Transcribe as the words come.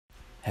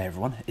Hey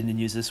everyone, in the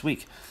news this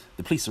week,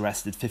 the police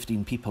arrested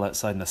 15 people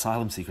outside an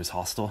asylum seekers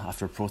hostel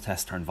after a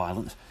protest turned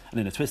violent, and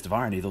in a twist of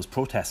irony, those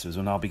protesters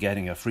will now be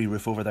getting a free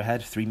roof over their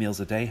head, 3 meals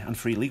a day, and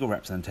free legal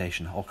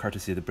representation, all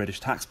courtesy of the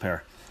British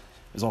taxpayer.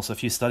 There's also a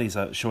few studies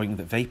out showing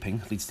that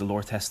vaping leads to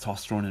lower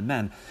testosterone in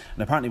men,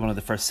 and apparently one of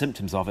the first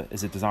symptoms of it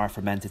is a desire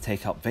for men to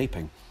take up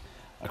vaping.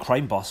 A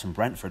crime boss from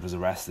Brentford was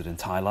arrested in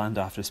Thailand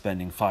after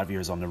spending 5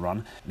 years on the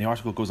run, and the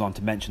article goes on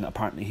to mention that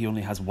apparently he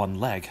only has one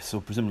leg, so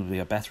presumably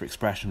a better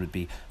expression would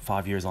be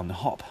 5 years on the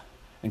hop.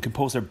 And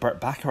composer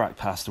Burt Bacharach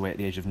passed away at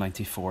the age of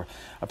 94.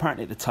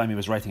 Apparently at the time he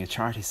was writing a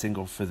charity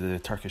single for the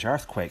Turkish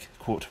earthquake,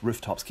 quote,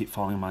 "Rooftops keep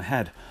falling on my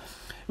head."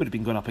 It would have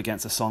been going up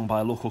against a song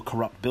by a local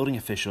corrupt building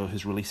official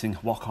who's releasing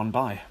Walk On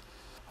By.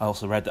 I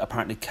also read that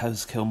apparently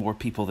cows kill more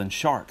people than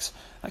sharks.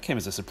 That came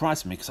as a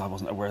surprise to me because I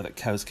wasn't aware that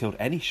cows killed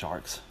any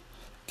sharks.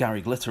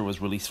 Gary Glitter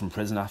was released from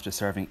prison after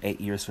serving 8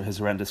 years for his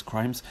horrendous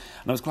crimes,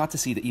 and I was glad to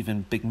see that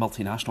even big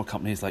multinational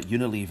companies like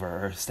Unilever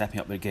are stepping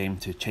up their game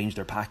to change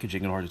their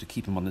packaging in order to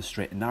keep him on the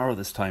straight and narrow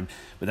this time,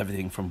 with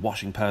everything from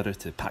washing powder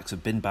to packs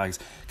of bin bags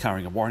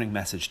carrying a warning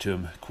message to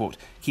him, quote,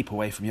 "Keep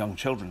away from young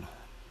children."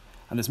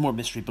 And there's more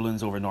mystery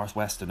balloons over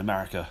northwestern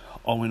America.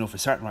 All we know for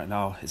certain right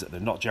now is that they're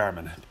not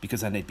German,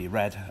 because then they'd be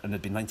red and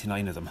there'd be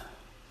 99 of them.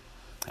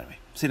 Anyway,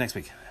 see you next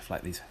week. If you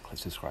like these, click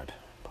subscribe.